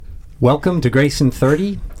Welcome to Grace in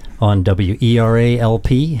 30 on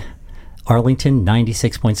WERA-LP, Arlington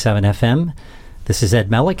 96.7 FM. This is Ed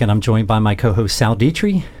Mellick, and I'm joined by my co-host Sal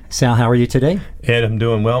Dietrich. Sal, how are you today? Ed, I'm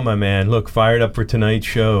doing well, my man. Look, fired up for tonight's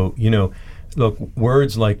show. Look,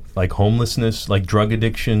 words like homelessness, like drug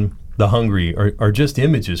addiction, the hungry are just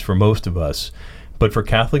images for most of us. But for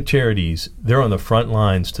Catholic Charities, they're on the front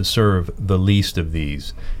lines to serve the least of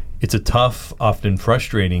these. It's a tough, often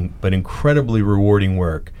frustrating, but incredibly rewarding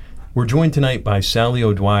work. We're joined tonight by Sally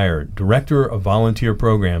O'Dwyer, Director of Volunteer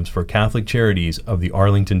Programs for Catholic Charities of the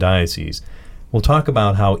Arlington Diocese. We'll talk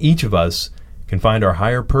about how each of us can find our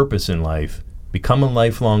higher purpose in life, become a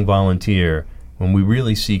lifelong volunteer when we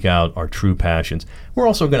really seek out our true passions. We're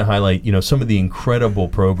also going to highlight, some of the incredible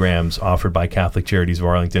programs offered by Catholic Charities of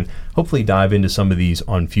Arlington. Hopefully dive into some of these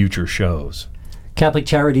on future shows. Catholic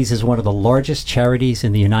Charities is one of the largest charities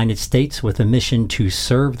in the United States with a mission to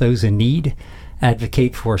serve those in need,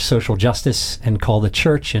 advocate for social justice, and call the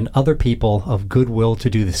church and other people of goodwill to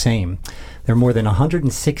do the same. There are more than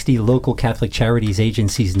 160 local Catholic Charities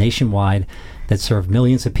agencies nationwide that serve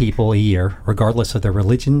millions of people a year, regardless of their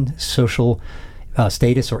religion, social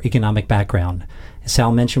status, or economic background. As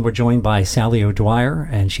Sal mentioned, we're joined by Sally O'Dwyer,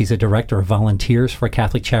 and she's a director of volunteers for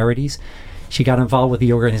Catholic Charities. She got involved with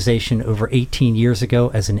the organization over 18 years ago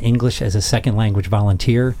as an English as a second language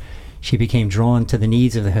volunteer. She became drawn to the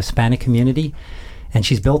needs of the Hispanic community, and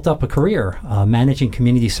she's built up a career managing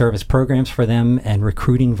community service programs for them and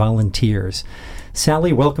recruiting volunteers.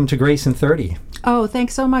 Sally, welcome to Grace in 30. Oh,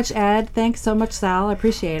 thanks so much, Ed. Thanks so much, Sal. I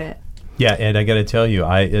appreciate it. Yeah, Ed, I got to tell you,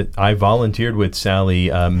 I volunteered with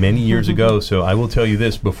Sally many years ago, so I will tell you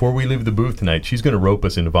this, before we leave the booth tonight, she's going to rope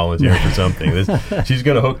us into volunteering for something. She's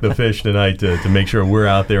going to hook the fish tonight to make sure we're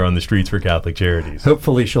out there on the streets for Catholic Charities.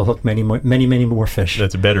 Hopefully she'll hook many more fish.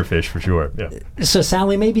 That's a better fish for sure, yeah. So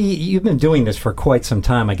Sally, maybe you've been doing this for quite some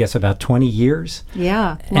time, I guess about 20 years?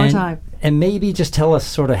 Yeah, long time. And maybe just tell us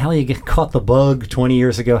sort of how you caught the bug 20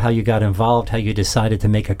 years ago, how you got involved, how you decided to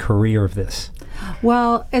make a career of this.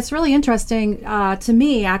 Well, it's really interesting to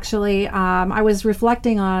me, actually. I was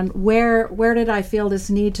reflecting on where did I feel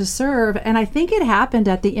this need to serve, and I think it happened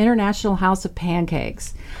at the International House of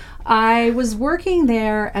Pancakes. I was working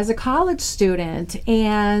there as a college student,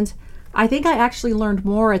 and I think I actually learned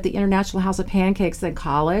more at the International House of Pancakes than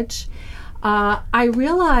college. I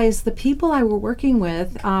realized the people I were working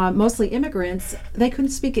with, mostly immigrants, they couldn't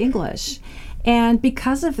speak English. And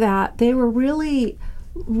because of that, they were really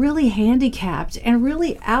handicapped and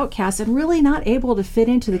really outcast and really not able to fit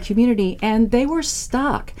into the community. And they were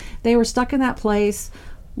stuck. They were stuck in that place,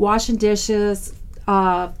 washing dishes,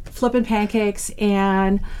 flipping pancakes,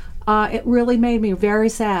 and it really made me very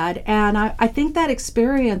sad. And I think that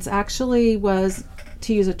experience actually was,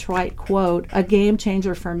 to use a trite quote, a game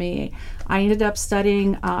changer for me. I ended up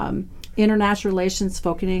studying international relations,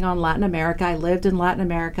 focusing on Latin America. I lived in Latin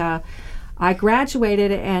America. I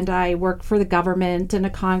graduated and I worked for the government and a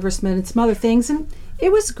congressman and some other things, and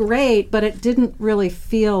it was great, but it didn't really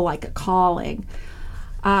feel like a calling.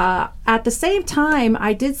 At the same time,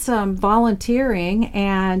 I did some volunteering,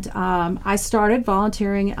 and I started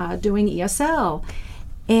volunteering doing ESL,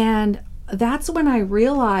 and that's when I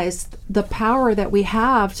realized the power that we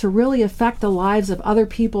have to really affect the lives of other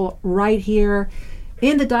people right here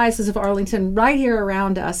in the Diocese of Arlington, right here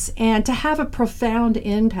around us, and to have a profound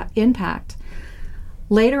impact.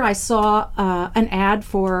 Later, I saw an ad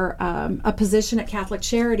for a position at Catholic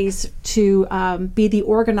Charities to be the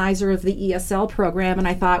organizer of the ESL program, and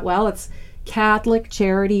I thought, well, it's Catholic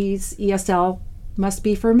Charities, ESL must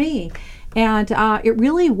be for me. And it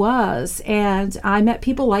really was, and I met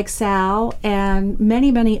people like Sal and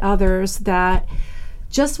many others that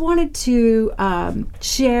just wanted to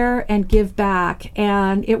share and give back,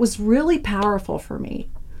 and it was really powerful for me.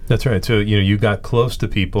 That's right. So you got close to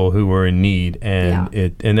people who were in need, and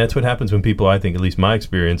and that's what happens when people, I think, at least my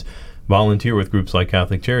experience, volunteer with groups like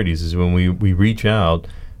Catholic Charities. Is when we reach out,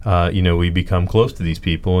 we become close to these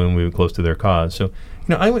people and we're close to their cause. So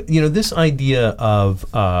this idea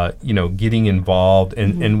of getting involved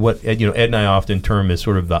and what Ed and I often term as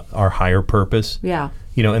sort of our higher purpose. Yeah.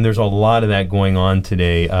 And there's a lot of that going on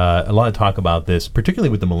today. A lot of talk about this, particularly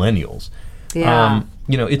with the millennials. Yeah.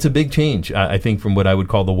 It's a big change, I think, from what I would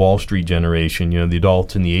call the Wall Street generation, the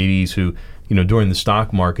adults in the 80s who, during the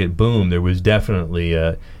stock market boom, there was definitely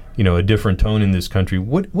a different tone in this country.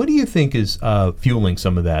 What do you think is fueling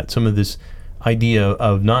some of that, some of this idea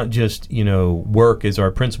of not just, work as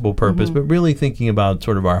our principal purpose, but really thinking about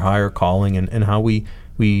sort of our higher calling and how we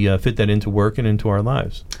fit that into work and into our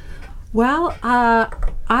lives? Well,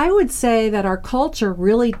 I would say that our culture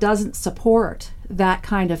really doesn't support that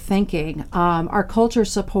kind of thinking. Our culture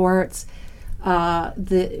supports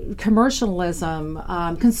the commercialism,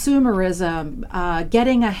 consumerism,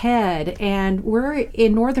 getting ahead, and we're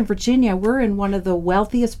in Northern Virginia. We're in one of the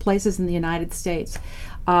wealthiest places in the United States,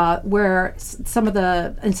 where in some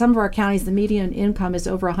of our counties the median income is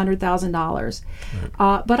over $100,000.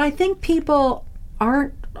 But I think people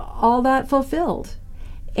aren't all that fulfilled,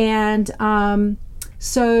 and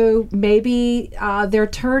so maybe they're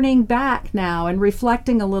turning back now and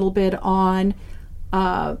reflecting a little bit on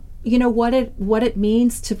what it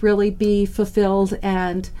means to really be fulfilled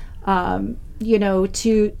and to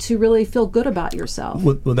really feel good about yourself.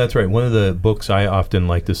 Well, that's right. One of the books I often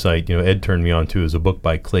like to cite, Ed turned me on to, is a book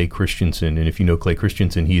by Clay Christensen. And if you know Clay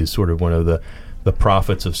Christensen, he is sort of one of the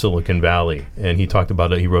prophets of Silicon Valley. And he talked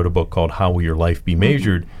about it. He wrote a book called How Will Your Life Be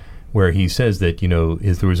Measured, where he says that,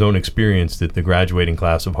 through his own experience, that the graduating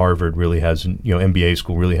class of Harvard really has, MBA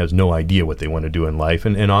school really has no idea what they want to do in life.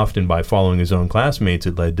 And often by following his own classmates,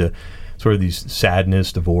 it led to sort of these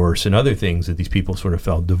sadness, divorce, and other things that these people sort of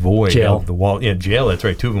felt devoid of the wall. Yeah, jail, that's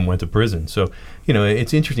right. 2 of them went to prison. So,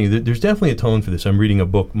 it's interesting. There's definitely a tone for this. I'm reading a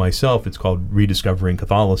book myself. It's called Rediscovering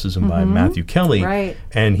Catholicism by Matthew Kelly. Right.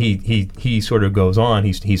 And he sort of goes on.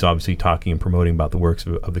 He's obviously talking and promoting about the works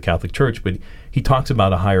of the Catholic Church, but he talks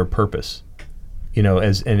about a higher purpose.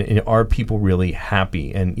 And are people really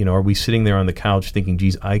happy? And are we sitting there on the couch thinking,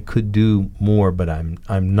 "Geez, I could do more, but I'm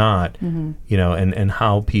not." And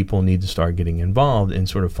how people need to start getting involved and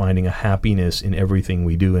sort of finding a happiness in everything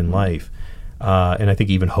we do in life. And I think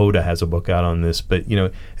even Hoda has a book out on this. But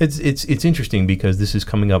it's interesting because this is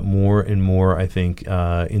coming up more and more, I think,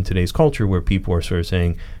 in today's culture, where people are sort of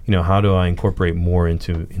saying, how do I incorporate more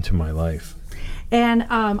into my life? And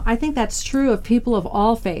I think that's true of people of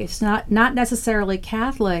all faiths, not necessarily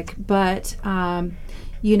Catholic, but they're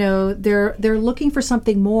looking for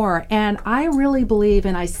something more. And I really believe,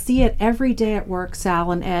 and I see it every day at work,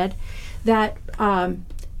 Sal and Ed, that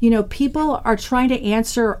people are trying to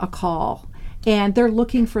answer a call, and they're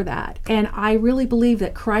looking for that. And I really believe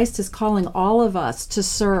that Christ is calling all of us to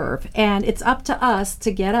serve, and it's up to us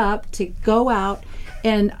to get up, to go out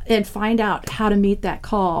and find out how to meet that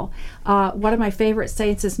call. One of my favorite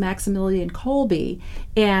saints is Maximilian Kolbe,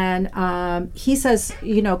 and he says,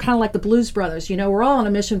 kind of like the Blues Brothers, we're all on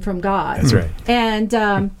a mission from God. That's right. And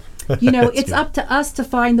it's up to us to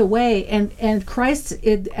find the way, and Christ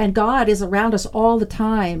and God is around us all the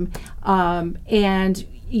time, and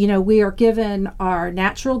we are given our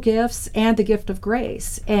natural gifts and the gift of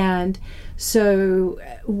grace. And so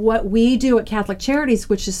what we do at Catholic Charities,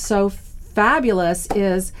 which is so fabulous,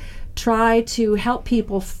 is try to help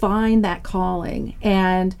people find that calling.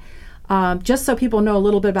 And just so people know a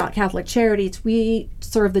little bit about Catholic Charities, we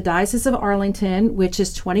serve the Diocese of Arlington, which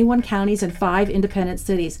is 21 counties and 5 independent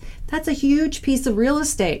cities. That's a huge piece of real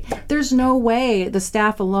estate. There's no way the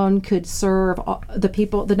staff alone could serve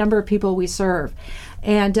the number of people we serve.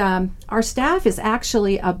 And our staff is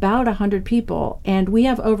actually about 100 people, and we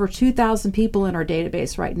have over 2,000 people in our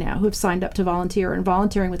database right now who have signed up to volunteer and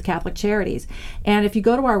volunteering with Catholic Charities. And if you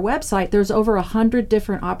go to our website, there's over 100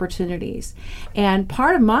 different opportunities. And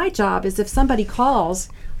part of my job is if somebody calls,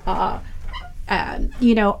 I'm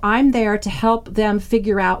there to help them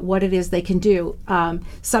figure out what it is they can do.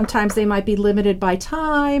 Sometimes they might be limited by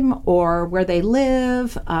time or where they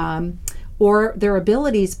live, or their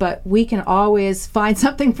abilities, but we can always find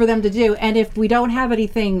something for them to do. And if we don't have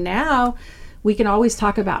anything now, we can always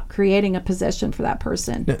talk about creating a position for that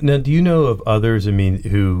person. Now, do you know of others,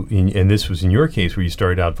 who, and this was in your case where you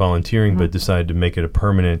started out volunteering but decided to make it a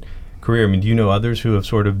permanent career. Do you know others who have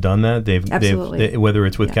sort of done that? Absolutely. Whether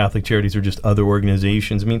it's with Catholic Charities or just other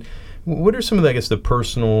organizations. What are some of the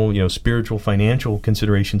personal, spiritual, financial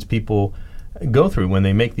considerations people go through when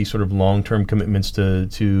they make these sort of long-term commitments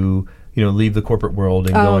to leave the corporate world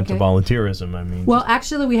and go into volunteerism? Well,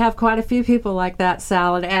 actually, we have quite a few people like that,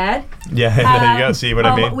 Sal and Ed. Yeah, there you go. See what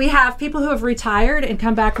I mean? We have people who have retired and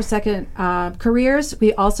come back for second careers.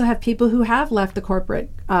 We also have people who have left the corporate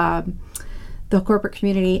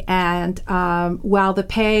community, and while the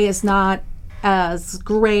pay is not as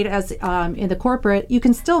great as in the corporate, you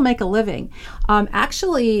can still make a living.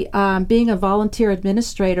 Actually, being a volunteer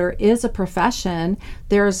administrator is a profession.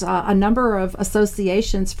 There's a number of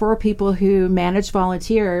associations for people who manage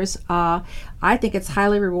volunteers. I think it's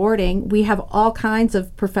highly rewarding. We have all kinds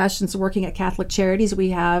of professions working at Catholic Charities.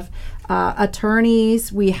 We have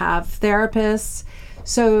attorneys, we have therapists,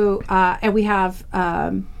 and we have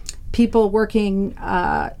people working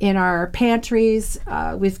in our pantries.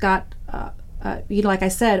 We've got like I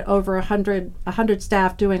said, over 100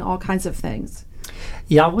 staff doing all kinds of things.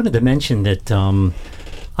 Yeah, I wanted to mention that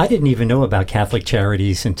I didn't even know about Catholic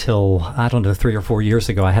Charities until, I don't know, 3 or 4 years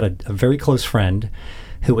ago. I had a very close friend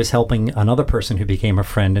who was helping another person who became a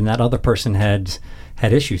friend, and that other person had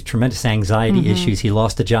issues, tremendous anxiety issues. He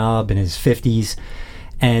lost a job in his 50s,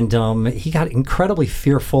 and he got incredibly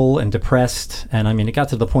fearful and depressed. And I mean, it got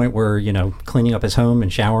to the point where, cleaning up his home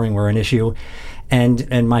and showering were an issue.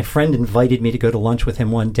 And my friend invited me to go to lunch with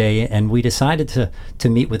him one day, and we decided to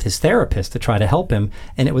meet with his therapist to try to help him.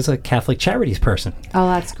 And it was a Catholic Charities person. Oh,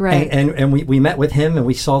 that's great. And we met with him, and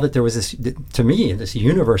we saw that there was this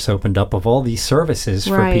universe opened up of all these services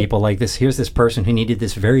for people like this. Here's this person who needed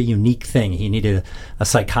this very unique thing. He needed a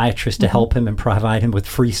psychiatrist to help him and provide him with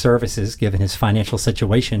free services given his financial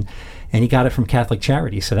situation. And he got it from Catholic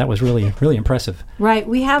Charities. So that was really, really impressive. Right.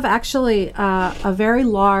 We have actually a very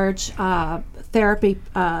large therapy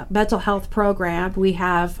mental health program. We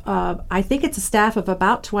have, I think it's a staff of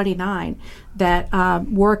about 29 that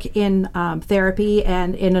work in therapy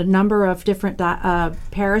and in a number of different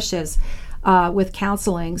parishes with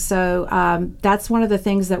counseling. So that's one of the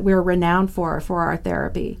things that we're renowned for our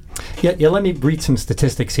therapy. Yeah. Let me read some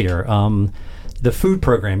statistics here. The food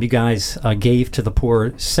program, you guys gave to the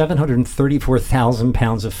poor 734,000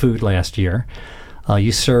 pounds of food last year.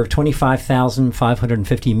 You served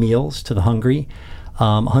 25,550 meals to the hungry.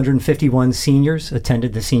 151 seniors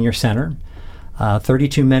attended the senior center.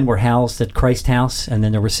 32 men were housed at Christ House, and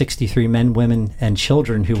then there were 63 men, women, and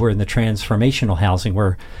children who were in the transformational housing,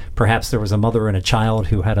 where perhaps there was a mother and a child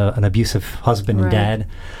who had an abusive husband and dad.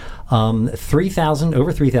 Over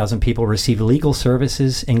 3,000 people received legal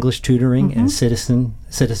services, English tutoring, and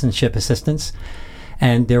citizenship assistance.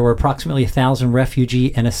 And there were approximately 1,000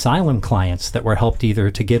 refugee and asylum clients that were helped either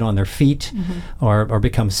to get on their feet or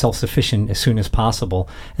become self-sufficient as soon as possible.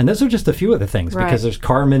 And those are just a few of the things, because there's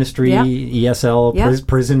car ministry, ESL,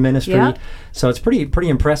 prison ministry. So it's pretty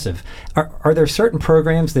impressive. Are there certain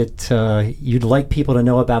programs that you'd like people to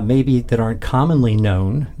know about, maybe that aren't commonly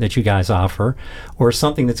known, that you guys offer, or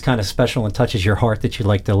something that's kind of special and touches your heart that you'd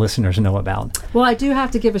like the listeners to know about? Well, I do have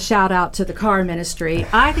to give a shout out to the car ministry.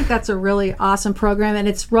 I think that's a really awesome program, and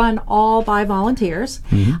it's run all by volunteers.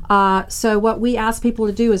 So what we ask people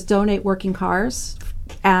to do is donate working cars,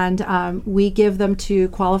 and we give them to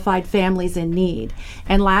qualified families in need.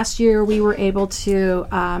 And last year we were able to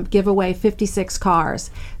give away 56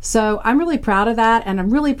 cars. So I'm really proud of that, and I'm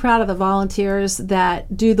really proud of the volunteers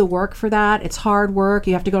that do the work for that. It's hard work.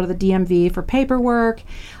 You have to go to the DMV for paperwork.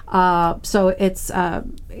 So it's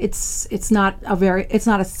not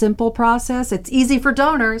a simple process. It's easy for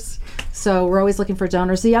donors. So we're always looking for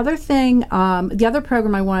donors. The other thing, the other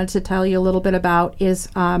program I wanted to tell you a little bit about is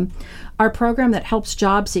our program that helps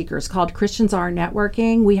job seekers called Christians Are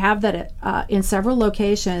Networking. We have that in several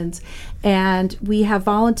locations, and we have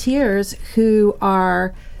volunteers who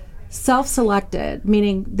are self-selected,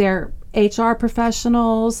 meaning they're HR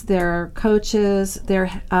professionals, they're coaches,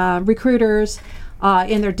 they're recruiters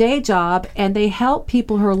in their day job, and they help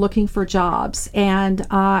people who are looking for jobs. And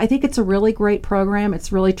I think it's a really great program.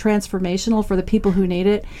 It's really transformational for the people who need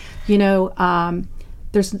it.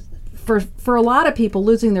 There's for a lot of people,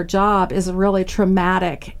 losing their job is really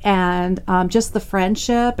traumatic, and just the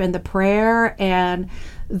friendship and the prayer and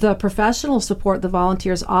the professional support the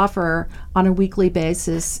volunteers offer on a weekly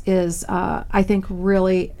basis is, I think,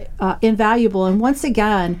 really invaluable. And once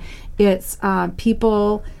again, it's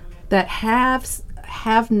people that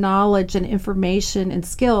have knowledge and information and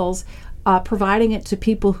skills, providing it to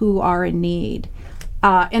people who are in need.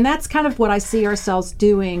 And that's kind of what I see ourselves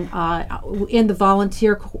doing in the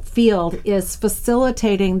volunteer field, is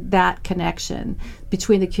facilitating that connection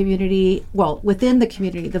between the community, within the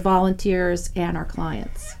community, the volunteers and our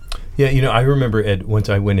clients. Yeah, I remember, Ed, once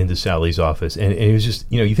I went into Sally's office, and it was just,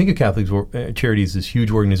 you think of Catholic Charities, this huge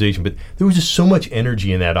organization, but there was just so much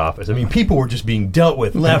energy in that office. I mean, people were just being dealt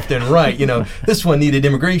with left and right. This one needed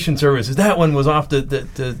immigration services, that one was off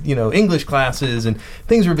to English classes, and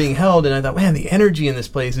things were being held. And I thought, man, the energy in this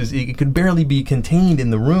place it could barely be contained in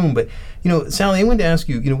the room. But Sally, I wanted to ask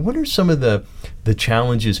you, what are some of the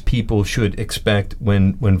challenges people should expect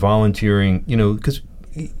when volunteering? Because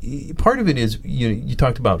part of it is, you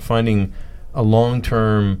talked about finding a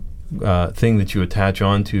long-term thing that you attach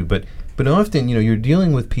onto, but often, you're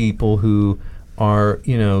dealing with people who are,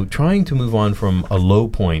 trying to move on from a low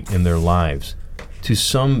point in their lives to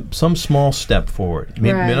some small step forward.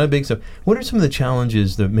 Maybe not a big step. What are some of the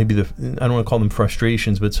challenges that maybe I don't want to call them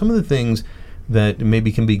frustrations, but some of the things that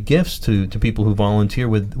maybe can be gifts to people who volunteer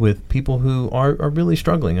with people who are really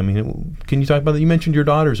struggling. I mean, can you talk about that? You mentioned your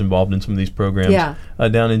daughter's involved in some of these programs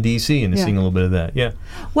down in D.C. and seeing a little bit of that. Yeah.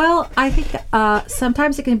 Well, I think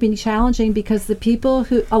sometimes it can be challenging because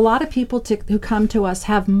a lot of people who come to us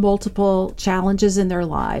have multiple challenges in their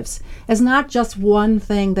lives. It's not just one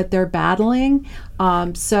thing that they're battling.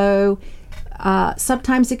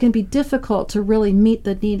 Sometimes it can be difficult to really meet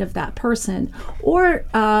the need of that person, or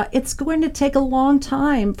it's going to take a long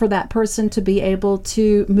time for that person to be able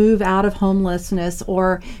to move out of homelessness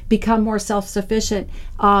or become more self-sufficient.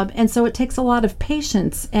 And so it takes a lot of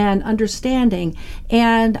patience and understanding.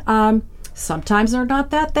 And sometimes they're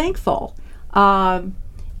not that thankful.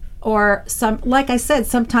 Or like I said,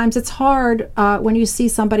 sometimes it's hard when you see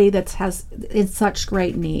somebody that has in such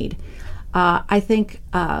great need. I think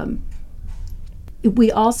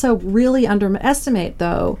we also really underestimate,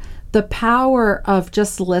 though, the power of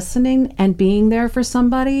just listening and being there for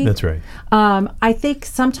somebody. That's right. I think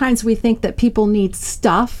sometimes we think that people need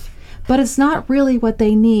stuff, but it's not really what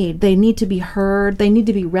they need. They need to be heard. They need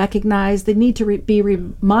to be recognized. They need to be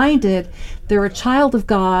reminded they're a child of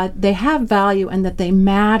God, they have value, and that they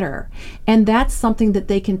matter. And that's something that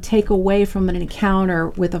they can take away from an encounter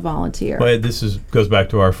with a volunteer. Well, goes back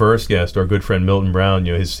to our first guest, our good friend Milton Brown,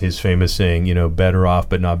 his famous saying, better off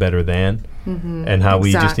but not better than. Mm-hmm. And how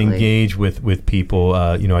we just engage with people,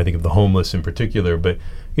 I think of the homeless in particular. But,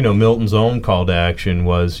 Milton's own call to action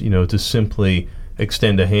was, to simply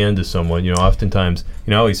extend a hand to someone. Oftentimes,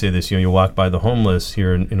 I always say this, you walk by the homeless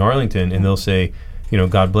here in Arlington and they'll say,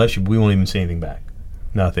 God bless you, but we won't even say anything back.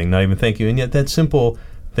 Nothing, not even thank you. And yet that simple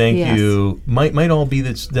thank you might all be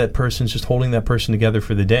that person's just holding that person together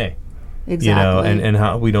for the day. Exactly. And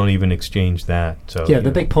how we don't even exchange that. So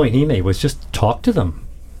the big point he made was just talk to them.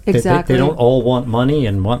 Exactly. They don't all want money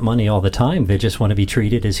and want money all the time. They just want to be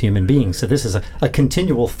treated as human beings. So this is a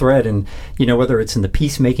continual thread. And, whether it's in the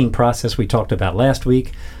peacemaking process we talked about last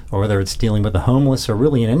week, or whether it's dealing with the homeless, or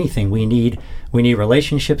really in anything, we need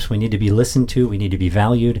relationships. We need to be listened to. We need to be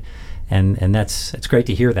valued. And it's great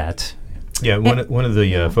to hear that. Yeah, one of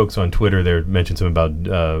the folks on Twitter there mentioned something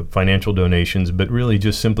about financial donations, but really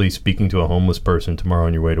just simply speaking to a homeless person tomorrow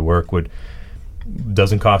on your way to work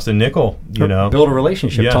doesn't cost a nickel, Build a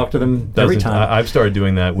relationship, talk to them every time. I've started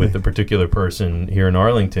doing that with a particular person here in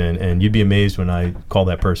Arlington, and you'd be amazed when I call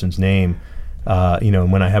that person's name.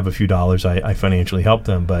 When I have a few dollars, I financially help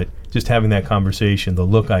them, but just having that conversation, the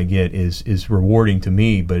look I get is rewarding to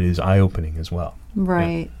me, but is eye-opening as well.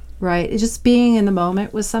 Right, right. It's just being in the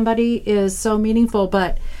moment with somebody is so meaningful,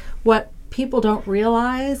 but what people don't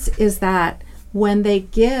realize is that when they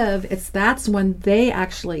give, that's when they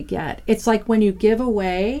actually get. It's like when you give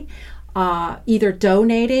away, either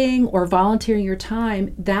donating or volunteering your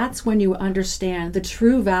time, that's when you understand the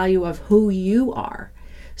true value of who you are.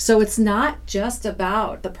 So it's not just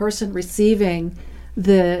about the person receiving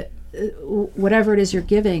the whatever it is you're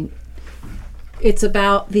giving. It's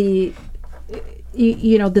about the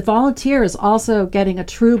volunteer is also getting a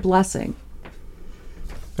true blessing.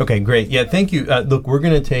 Okay, great. Yeah, thank you. Look, we're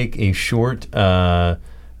going to take a short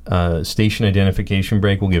station identification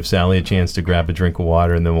break. We'll give Sally a chance to grab a drink of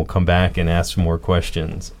water, and then we'll come back and ask some more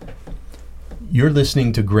questions. You're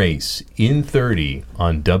listening to Grace in 30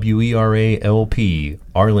 on WERA-LP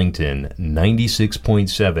Arlington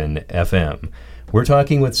 96.7 FM. We're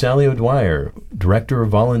talking with Sally O'Dwyer, Director of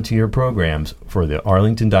Volunteer Programs for the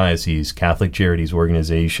Arlington Diocese Catholic Charities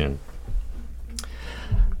Organization.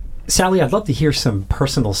 Sally, I'd love to hear some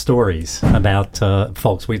personal stories about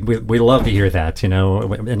folks. We love to hear that,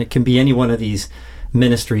 and it can be any one of these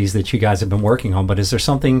ministries that you guys have been working on, but is there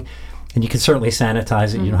something, and you can certainly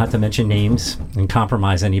sanitize it, you don't have to mention names and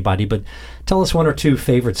compromise anybody, but tell us one or two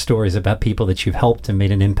favorite stories about people that you've helped and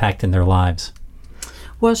made an impact in their lives.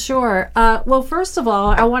 Well, sure. Well, first of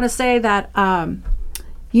all, I want to say that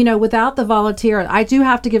without the volunteer, I do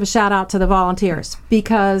have to give a shout out to the volunteers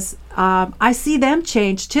because I see them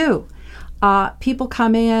change too. People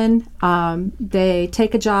come in, they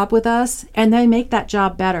take a job with us, and they make that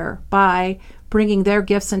job better by bringing their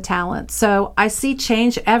gifts and talents. So I see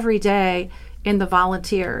change every day in the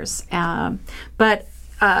volunteers. But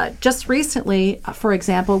just recently, for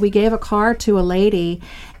example, we gave a car to a lady,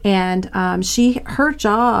 and her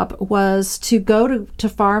job was to go to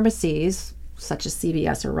pharmacies, such as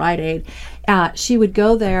CVS or Rite Aid. She would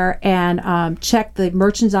go there and check the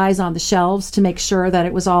merchandise on the shelves to make sure that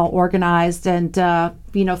it was all organized and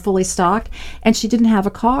fully stocked. And she didn't have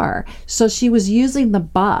a car, so she was using the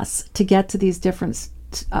bus to get to these different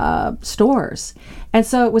stores. And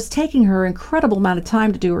so it was taking her an incredible amount of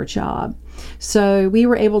time to do her job. So we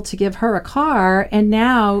were able to give her a car, and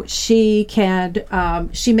now she can,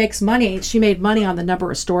 she makes money. She made money on the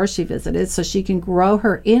number of stores she visited, so she can grow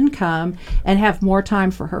her income and have more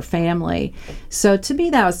time for her family. So to me,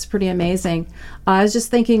 that was pretty amazing. I was just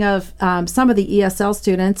thinking of some of the ESL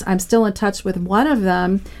students. I'm still in touch with one of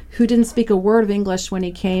them who didn't speak a word of English when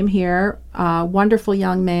he came here. Wonderful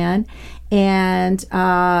young man. And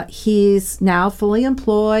he's now fully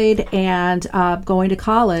employed and going to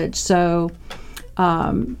college. So,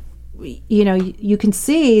 you can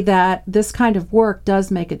see that this kind of work does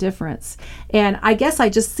make a difference. And I guess I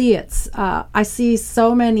just see it. I see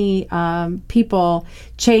so many people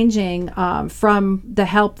changing from the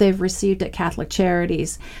help they've received at Catholic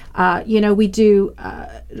Charities. We do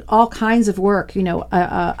all kinds of work,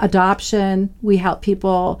 adoption. We help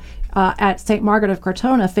people. At St. Margaret of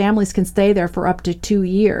Cortona, families can stay there for up to 2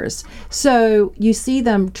 years. So you see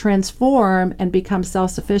them transform and become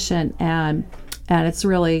self-sufficient, and it's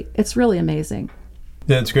really amazing.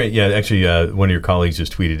 That's great. Yeah, actually, one of your colleagues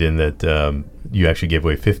just tweeted in that you actually gave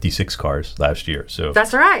away 56 cars last year. So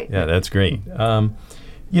that's right. Yeah, that's great. Tell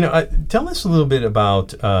us a little bit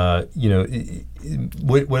about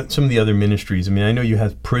what some of the other ministries. I mean, I know you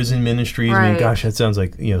have prison ministries. Right. I mean, gosh, that sounds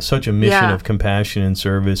like such a mission of compassion and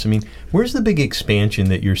service. I mean, where's the big expansion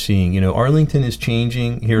that you're seeing? Arlington is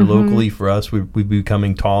changing here locally for us. We're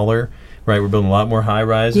becoming taller, right? We're building a lot more high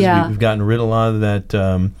rises. Yeah. We've gotten rid of a lot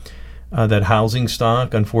of that housing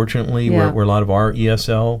stock, unfortunately, where a lot of our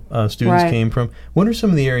ESL students came from. What are some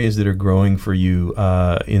of the areas that are growing for you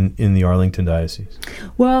in the Arlington Diocese?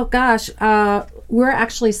 Well, gosh, we're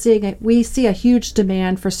actually we see a huge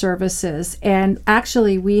demand for services. And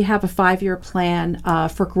actually, we have a 5-year plan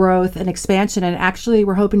for growth and expansion. And actually,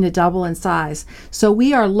 we're hoping to double in size. So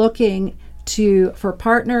we are looking for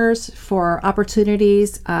partners, for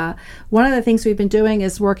opportunities. One of the things we've been doing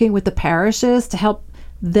is working with the parishes to help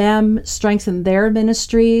them strengthen their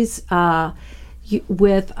ministries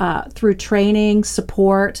through training,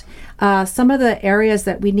 support. Some of the areas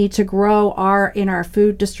that we need to grow are in our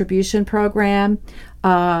food distribution program.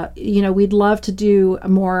 We'd love to do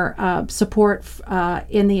more support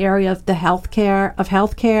in the area of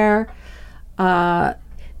healthcare.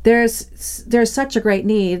 There's such a great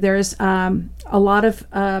need. There's a lot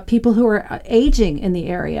of people who are aging in the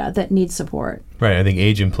area that need support. Right. I think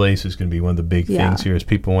age in place is going to be one of the big things here, is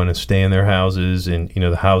people want to stay in their houses, and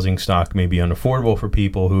the housing stock may be unaffordable for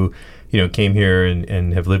people who came here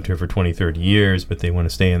and have lived here for 20, 30 years, but they want to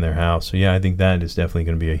stay in their house. So yeah, I think that is definitely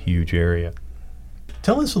going to be a huge area.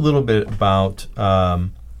 Tell us a little bit about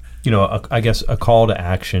I guess a call to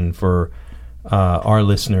action for our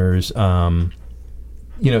listeners.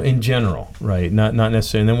 In general, right? Not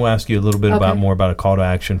necessarily. And then we'll ask you a little bit more about a call to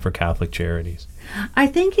action for Catholic Charities. I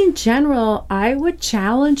think in general, I would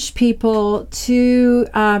challenge people to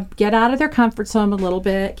get out of their comfort zone a little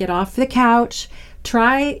bit, get off the couch,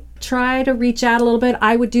 try to reach out a little bit.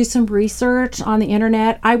 I would do some research on the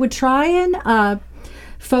internet. I would try and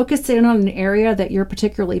focus in on an area that you're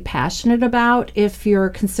particularly passionate about. If you're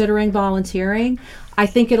considering volunteering, I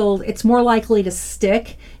think it's more likely to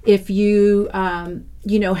stick if you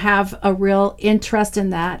have a real interest in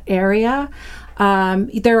that area.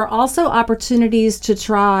 There are also opportunities to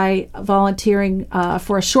try volunteering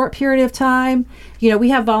for a short period of time. We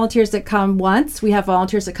have volunteers that come once. We have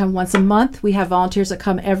volunteers that come once a month. We have volunteers that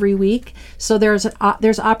come every week. So there's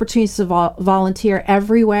opportunities to volunteer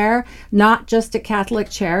everywhere, not just at Catholic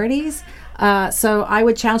Charities. So I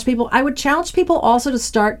would challenge people. I would challenge people also to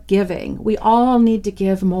start giving. We all need to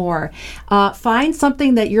give more. Find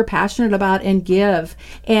something that you're passionate about and give.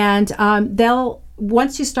 And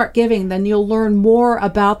once you start giving, then you'll learn more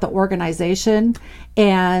about the organization,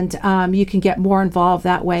 and you can get more involved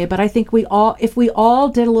that way. But I think if we all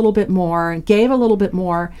did a little bit more and gave a little bit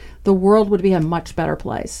more, the world would be a much better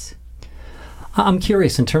place. I'm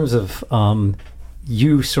curious in terms of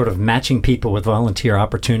you sort of matching people with volunteer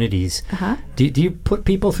opportunities. Do you put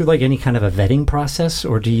people through like any kind of a vetting process,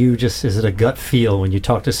 or is it a gut feel when you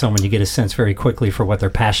talk to someone, you get a sense very quickly for what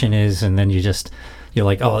their passion is, and then you're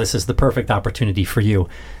like, oh, this is the perfect opportunity for you?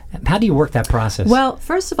 How do you work that process? Well,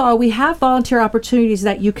 first of all, we have volunteer opportunities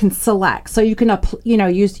that you can select. So you can,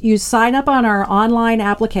 you sign up on our online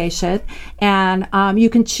application, and you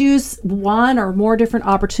can choose one or more different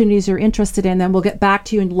opportunities you're interested in. Then we'll get back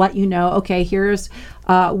to you and let you know, okay, here's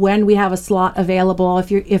when we have a slot available,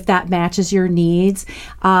 if that matches your needs.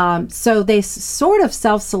 So they sort of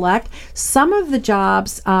self-select. Some of the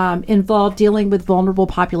jobs involve dealing with vulnerable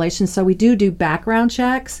populations, so we do background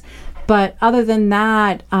checks. But other than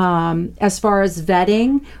that, as far as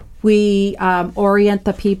vetting, We orient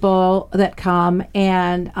the people that come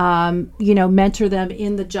and, mentor them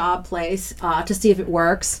in the job place to see if it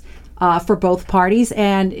works for both parties.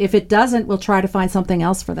 And if it doesn't, we'll try to find something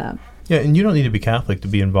else for them. Yeah, and you don't need to be Catholic to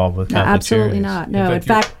be involved with Catholic absolutely Charities. Not. No, in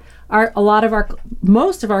fact,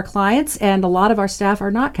 most of our clients and a lot of our staff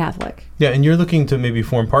are not Catholic. Yeah, and you're looking to maybe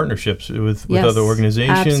form partnerships with Yes, other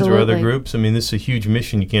organizations or other absolutely. groups. I mean, this is a huge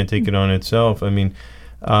mission. You can't take it on itself. I mean,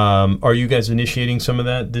 are you guys initiating some of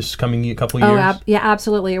that this coming couple of years? Yeah,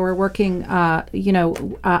 absolutely. We're working, out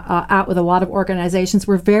with a lot of organizations.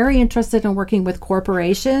 We're very interested in working with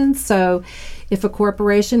corporations. So if a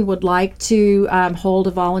corporation would like to hold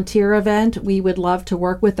a volunteer event, we would love to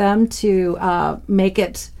work with them to make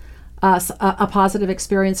it a positive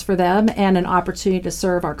experience for them and an opportunity to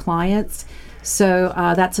serve our clients. So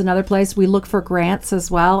that's another place. We look for grants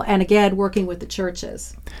as well. And again, working with the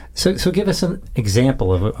churches. So give us an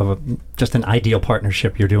example of just an ideal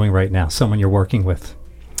partnership you're doing right now, someone you're working with.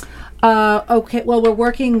 Okay. Well, we're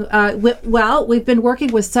working. We've been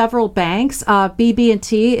working with several banks.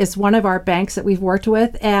 BB&T is one of our banks that we've worked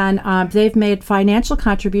with, and they've made financial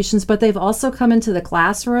contributions. But they've also come into the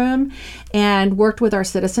classroom and worked with our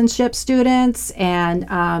citizenship students and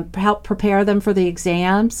helped prepare them for the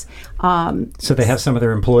exams. So they have some of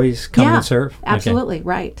their employees come and serve. Absolutely, okay.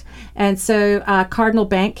 Right. And so Cardinal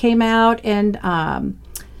Bank came out and.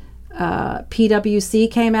 PwC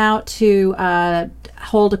came out to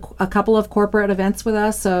hold a couple of corporate events with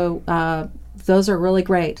us, so those are really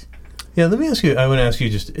great. Yeah, let me ask you, I want to ask you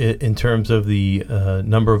just in terms of the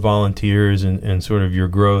number of volunteers and sort of your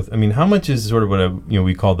growth. I mean, how much is sort of what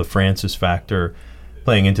we call the Francis factor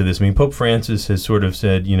playing into this? I mean, Pope Francis has sort of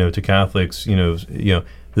said, to Catholics,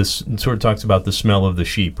 this sort of talks about the smell of the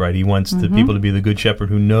sheep, right? He wants the people to be the good shepherd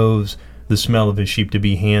who knows the smell of his sheep, to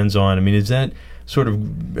be hands-on. I mean, is that sort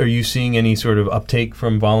of, are you seeing any sort of uptake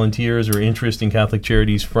from volunteers or interest in Catholic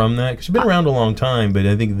Charities from that? Because you've been around a long time, but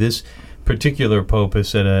I think this particular Pope has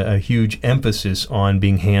set a huge emphasis on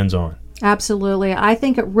being hands-on. Absolutely. I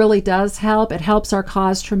think it really does help. It helps our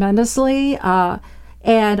cause tremendously.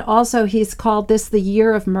 And also, he's called this the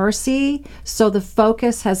Year of Mercy. So the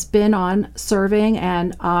focus has been on serving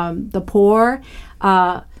and the poor.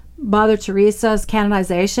 Mother Teresa's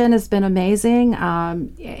canonization has been amazing,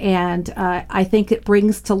 and I think it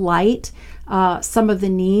brings to light some of the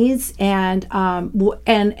needs, and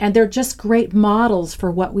they're just great models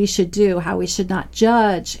for what we should do, how we should not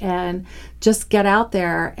judge, and just get out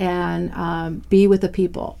there and be with the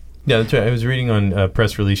people. Yeah, that's right. I was reading on a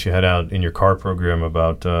press release you had out in your car program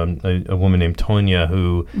about a woman named Tonya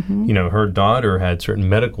who, her daughter had certain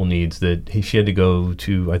medical needs that she had to go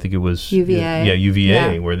to, I think it was UVA.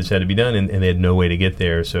 UVA, where this had to be done, and they had no way to get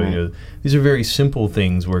there. So, right. These are very simple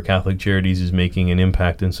things where Catholic Charities is making an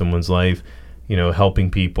impact in someone's life,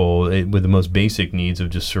 helping people with the most basic needs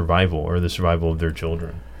of just survival or the survival of their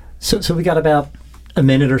children. So we got about a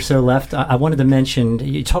minute or so left. I wanted to mention,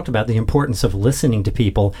 you talked about the importance of listening to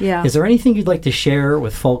people. Yeah. Is there anything you'd like to share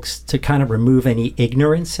with folks to kind of remove any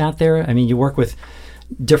ignorance out there? I mean, you work with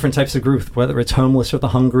different types of groups, whether it's homeless or the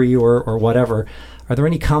hungry or whatever. Are there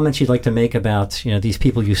any comments you'd like to make about, these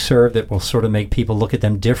people you serve that will sort of make people look at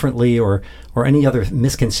them differently, or any other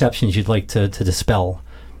misconceptions you'd like to dispel?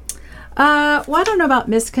 Well, I don't know about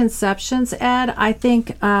misconceptions, Ed. I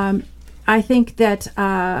think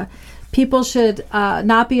that people should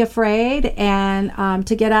not be afraid and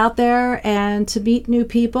to get out there and to meet new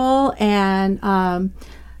people and,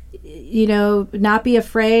 not be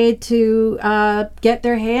afraid to get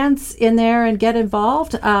their hands in there and get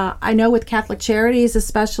involved. I know with Catholic Charities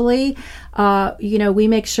especially, we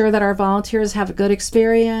make sure that our volunteers have a good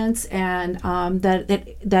experience and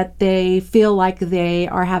that they feel like they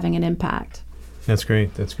are having an impact. That's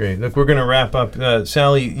great. That's great. Look, we're going to wrap up.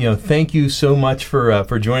 Sally, thank you so much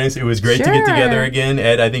for joining us. It was great to get together again.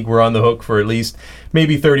 Ed, I think we're on the hook for at least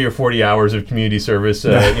maybe 30 or 40 hours of community service.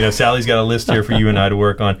 Sally's got a list here for you and I to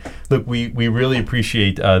work on. Look, we really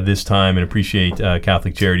appreciate this time and appreciate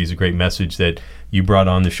Catholic Charities, a great message that you brought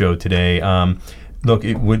on the show today. Look,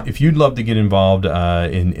 if you'd love to get involved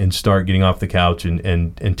and start getting off the couch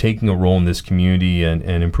and taking a role in this community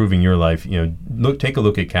and improving your life, take a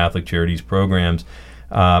look at Catholic Charities programs.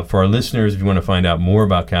 For our listeners, if you want to find out more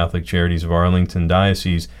about Catholic Charities of Arlington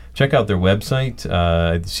Diocese, check out their website,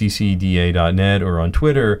 ccda.net, or on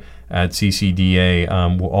Twitter at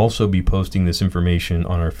ccda. We'll also be posting this information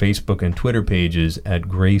on our Facebook and Twitter pages at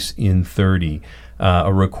Grace in 30.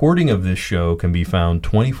 A recording of this show can be found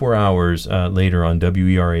 24 hours later on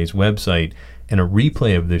WERA's website, and a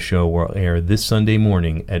replay of this show will air this Sunday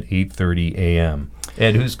morning at 8:30 a.m.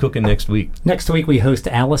 Ed, who's cooking next week? Next week we host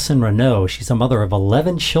Allison Renault. She's a mother of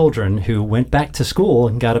 11 children who went back to school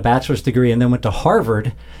and got a bachelor's degree and then went to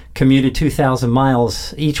Harvard, commuted 2,000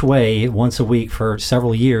 miles each way once a week for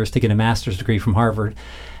several years to get a master's degree from Harvard.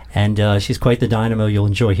 And she's quite the dynamo. You'll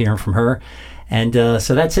enjoy hearing from her. And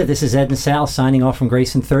so that's it. This is Ed and Sal signing off from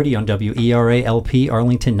Grayson 30 on WERA-LP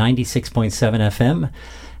Arlington 96.7 FM.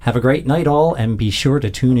 Have a great night all, and be sure to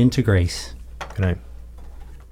tune into Grace. Good night.